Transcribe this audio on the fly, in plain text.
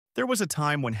There was a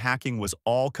time when hacking was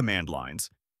all command lines,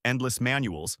 endless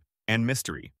manuals, and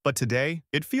mystery. But today,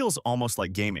 it feels almost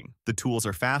like gaming. The tools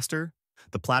are faster,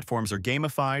 the platforms are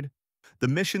gamified, the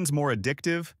missions more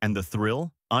addictive, and the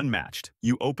thrill unmatched.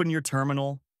 You open your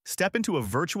terminal, step into a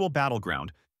virtual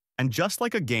battleground, and just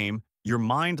like a game, your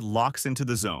mind locks into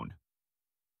the zone.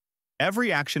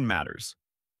 Every action matters.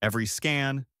 Every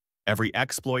scan, every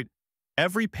exploit,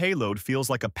 every payload feels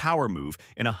like a power move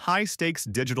in a high-stakes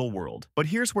digital world. But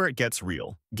here's where it gets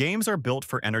real. Games are built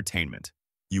for entertainment.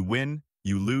 You win,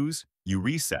 you lose, you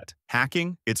reset.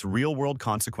 Hacking, it's real-world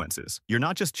consequences. You're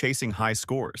not just chasing high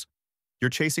scores. You're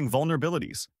chasing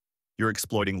vulnerabilities. You're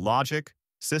exploiting logic,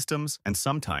 systems, and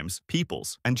sometimes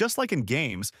peoples. And just like in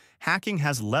games, hacking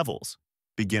has levels: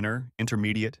 beginner,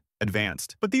 intermediate,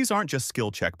 advanced. But these aren't just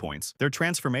skill checkpoints, they're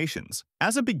transformations.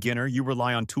 As a beginner, you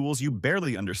rely on tools you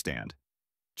barely understand,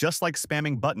 just like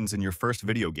spamming buttons in your first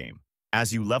video game.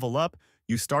 As you level up,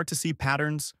 you start to see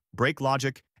patterns, break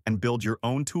logic, and build your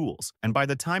own tools. And by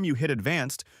the time you hit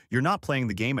advanced, you're not playing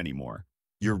the game anymore.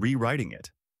 You're rewriting it.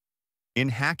 In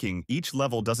hacking, each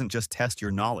level doesn't just test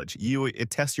your knowledge, it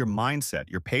tests your mindset,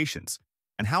 your patience,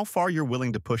 and how far you're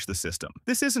willing to push the system.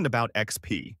 This isn't about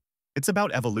XP, it's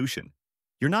about evolution.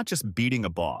 You're not just beating a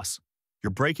boss.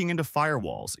 You're breaking into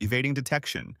firewalls, evading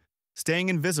detection, staying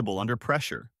invisible under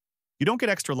pressure. You don't get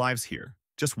extra lives here,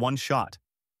 just one shot.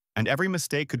 And every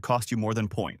mistake could cost you more than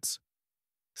points.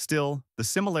 Still, the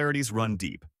similarities run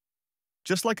deep.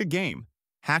 Just like a game,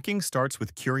 hacking starts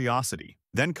with curiosity.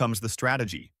 Then comes the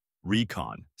strategy,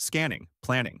 recon, scanning,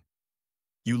 planning.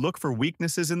 You look for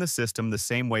weaknesses in the system the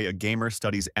same way a gamer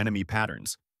studies enemy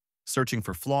patterns, searching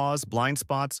for flaws, blind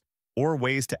spots, or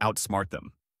ways to outsmart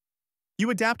them. You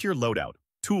adapt your loadout,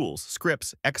 tools,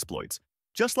 scripts, exploits,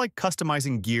 just like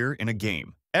customizing gear in a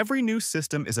game. Every new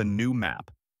system is a new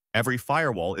map. Every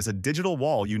firewall is a digital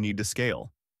wall you need to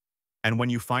scale. And when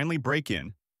you finally break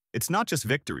in, it's not just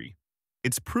victory.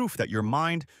 It's proof that your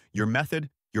mind, your method,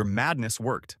 your madness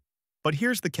worked. But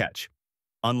here's the catch.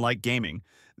 Unlike gaming,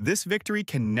 this victory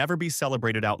can never be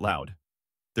celebrated out loud.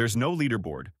 There's no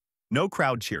leaderboard, no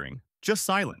crowd cheering, just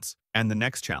silence. And the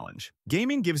next challenge.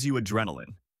 Gaming gives you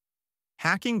adrenaline.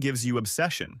 Hacking gives you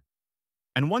obsession.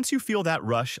 And once you feel that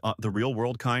rush, the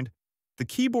real-world kind, the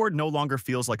keyboard no longer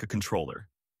feels like a controller.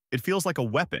 It feels like a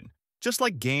weapon. Just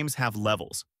like games have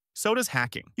levels, so does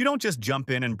hacking. You don't just jump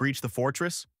in and breach the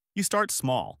fortress. You start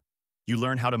small. You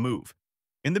learn how to move.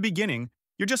 In the beginning,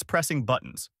 you're just pressing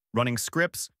buttons, running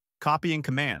scripts, copying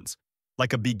commands,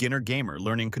 like a beginner gamer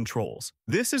learning controls.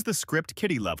 This is the script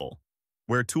kiddie level,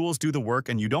 where tools do the work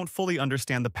and you don't fully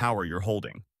understand the power you're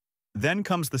holding. Then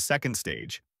comes the second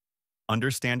stage,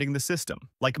 understanding the system.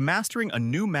 Like mastering a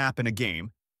new map in a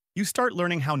game, you start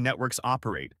learning how networks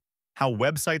operate, how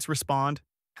websites respond,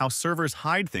 how servers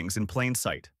hide things in plain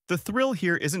sight. The thrill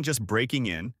here isn't just breaking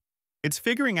in, it's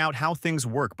figuring out how things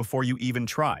work before you even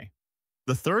try.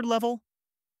 The third level?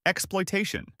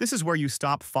 Exploitation. This is where you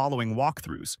stop following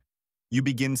walkthroughs. You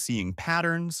begin seeing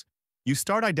patterns. You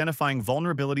start identifying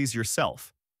vulnerabilities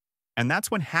yourself. And that's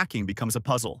when hacking becomes a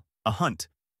puzzle, a hunt,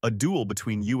 a duel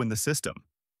between you and the system.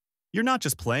 You're not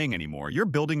just playing anymore, you're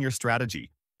building your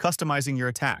strategy, customizing your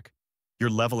attack.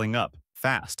 You're leveling up,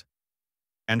 fast.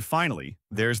 And finally,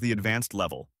 there's the advanced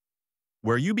level,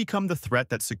 where you become the threat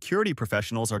that security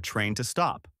professionals are trained to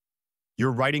stop.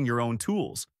 You're writing your own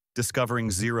tools, discovering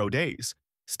 0 days,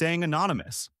 staying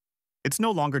anonymous. It's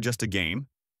no longer just a game,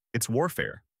 it's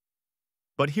warfare.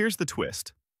 But here's the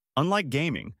twist. Unlike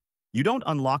gaming, you don't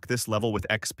unlock this level with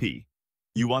XP.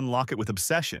 You unlock it with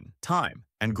obsession, time,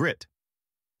 and grit.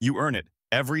 You earn it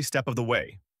every step of the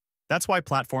way. That's why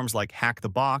platforms like Hack the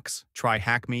Box,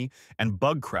 TryHackMe, and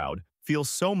BugCrowd feel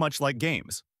so much like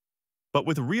games. But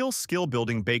with real skill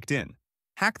building baked in.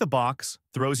 Hack the Box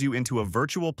throws you into a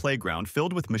virtual playground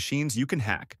filled with machines you can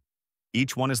hack.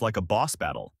 Each one is like a boss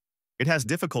battle. It has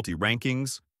difficulty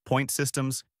rankings, point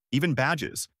systems, even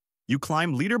badges. You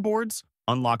climb leaderboards,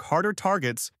 unlock harder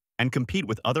targets, and compete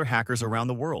with other hackers around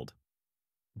the world.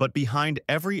 But behind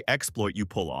every exploit you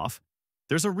pull off,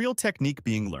 there's a real technique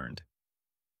being learned.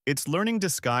 It's learning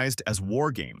disguised as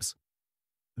war games.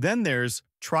 Then there's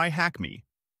TryHackMe.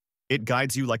 It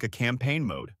guides you like a campaign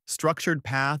mode, structured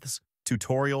paths,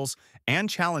 tutorials, and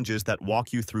challenges that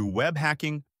walk you through web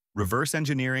hacking, reverse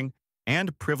engineering,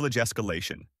 and privilege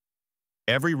escalation.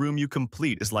 Every room you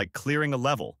complete is like clearing a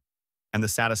level, and the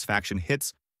satisfaction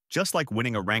hits just like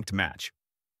winning a ranked match.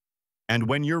 And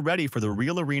when you're ready for the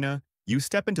real arena, you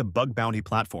step into bug bounty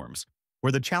platforms,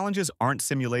 where the challenges aren't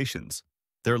simulations.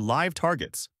 They're live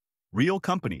targets, real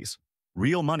companies,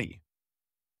 real money.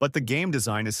 But the game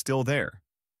design is still there.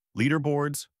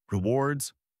 Leaderboards,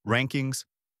 rewards, rankings.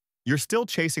 You're still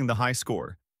chasing the high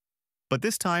score, but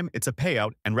this time it's a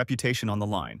payout and reputation on the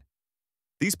line.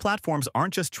 These platforms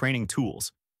aren't just training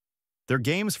tools, they're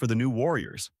games for the new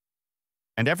warriors.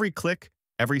 And every click,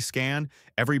 every scan,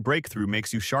 every breakthrough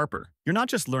makes you sharper. You're not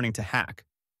just learning to hack,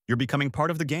 you're becoming part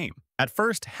of the game. At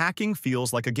first, hacking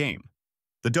feels like a game.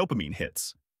 The dopamine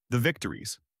hits, the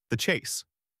victories, the chase.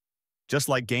 Just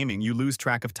like gaming, you lose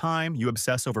track of time, you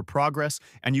obsess over progress,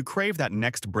 and you crave that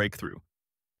next breakthrough.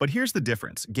 But here's the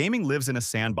difference. Gaming lives in a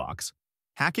sandbox.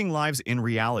 Hacking lives in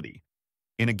reality.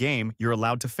 In a game, you're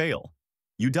allowed to fail.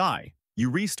 You die, you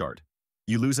restart.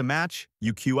 You lose a match,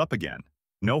 you queue up again.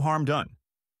 No harm done.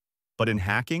 But in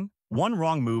hacking, one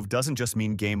wrong move doesn't just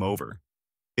mean game over.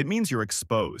 It means you're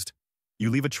exposed. You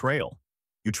leave a trail.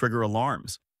 You trigger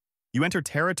alarms. You enter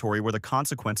territory where the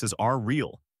consequences are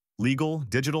real, legal,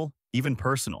 digital, even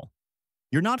personal.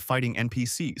 You're not fighting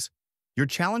NPCs. You're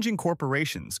challenging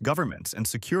corporations, governments, and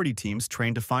security teams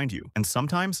trained to find you. And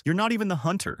sometimes, you're not even the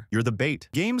hunter, you're the bait.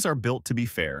 Games are built to be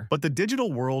fair, but the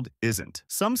digital world isn't.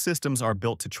 Some systems are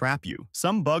built to trap you.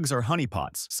 Some bugs are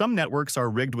honeypots. Some networks are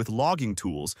rigged with logging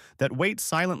tools that wait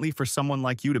silently for someone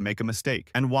like you to make a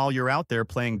mistake. And while you're out there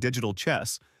playing digital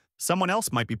chess, someone else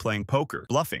might be playing poker,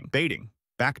 bluffing, baiting,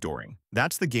 backdooring.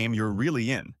 That's the game you're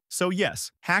really in. So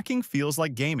yes, hacking feels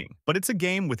like gaming, but it's a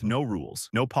game with no rules,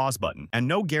 no pause button, and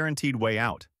no guaranteed way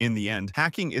out. In the end,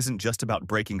 hacking isn't just about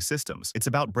breaking systems. It's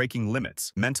about breaking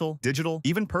limits, mental, digital,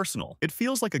 even personal. It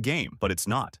feels like a game, but it's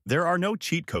not. There are no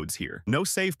cheat codes here, no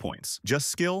save points, just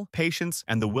skill, patience,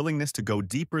 and the willingness to go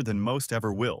deeper than most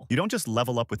ever will. You don't just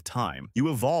level up with time, you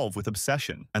evolve with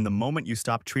obsession, and the moment you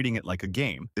stop treating it like a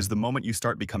game is the moment you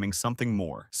start becoming something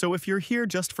more. So if you're here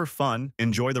just for fun,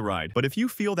 enjoy the ride. But if you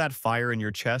feel that fire in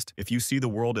your chest, if you see the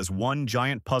world as one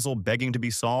giant puzzle begging to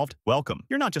be solved, welcome.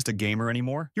 You're not just a gamer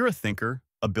anymore. You're a thinker,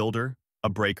 a builder, a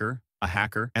breaker, a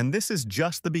hacker, and this is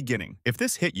just the beginning. If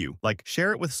this hit you,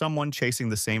 share it with someone chasing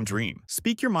the same dream.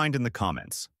 Speak your mind in the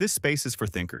comments. This space is for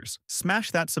thinkers. Smash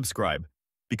that subscribe,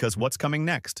 because what's coming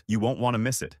next? You won't want to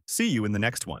miss it. See you in the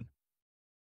next one.